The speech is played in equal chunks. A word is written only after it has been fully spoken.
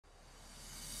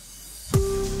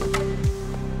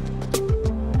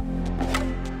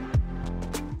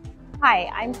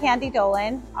Hi, I'm Candy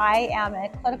Dolan. I am a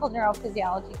clinical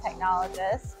neurophysiology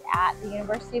technologist at the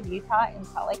University of Utah in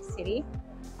Salt Lake City.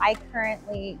 I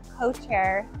currently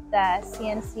co-chair the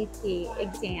CNCT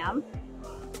exam,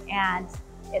 and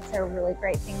it's a really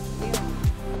great thing to do.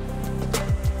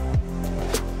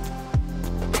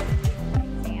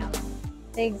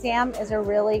 The exam is a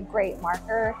really great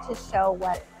marker to show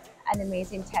what an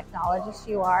amazing technologist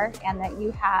you are and that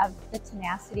you have the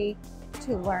tenacity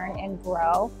to learn and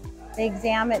grow. The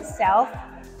exam itself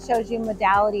shows you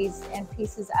modalities and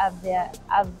pieces of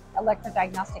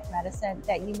electrodiagnostic medicine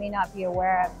that you may not be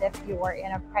aware of if you are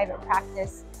in a private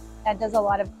practice that does a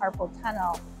lot of carpal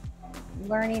tunnel.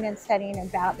 Learning and studying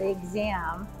about the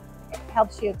exam, it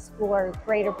helps you explore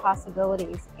greater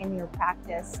possibilities in your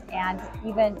practice and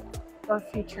even for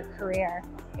future career.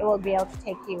 It will be able to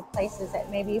take you places that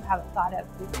maybe you haven't thought of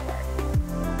before.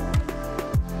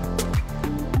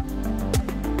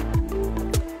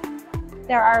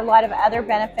 There are a lot of other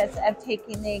benefits of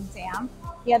taking the exam.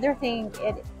 The other thing,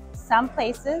 some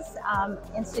places,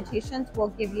 institutions will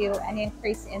give you an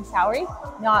increase in salary,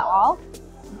 not all,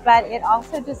 but it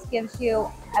also just gives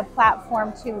you a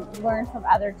platform to learn from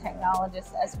other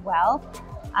technologists as well.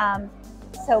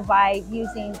 So by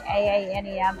using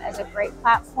AANEM as a great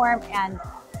platform and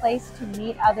place to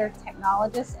meet other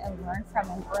technologists and learn from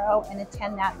and grow and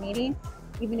attend that meeting,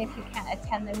 even if you can't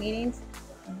attend the meetings,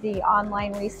 the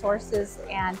online resources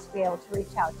and to be able to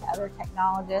reach out to other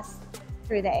technologists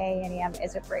through the AANEM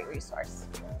is a great resource.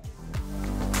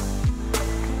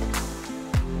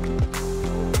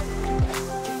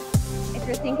 If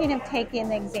you're thinking of taking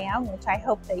the exam, which I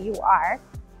hope that you are,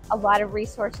 a lot of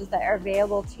resources that are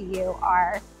available to you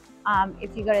are,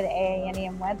 if you go to the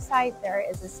AANEM website, there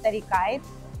is a study guide.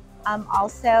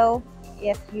 Also,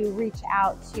 if you reach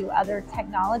out to other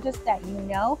technologists that you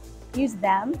know, use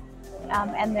them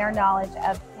and their knowledge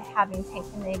of having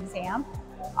taken the exam.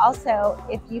 Also,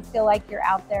 if you feel like you're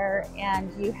out there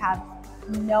and you have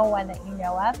no one that you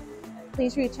know of,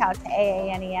 please reach out to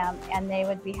AANEM and they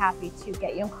would be happy to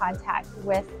get you in contact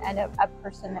with a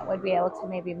person that would be able to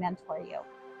maybe mentor you.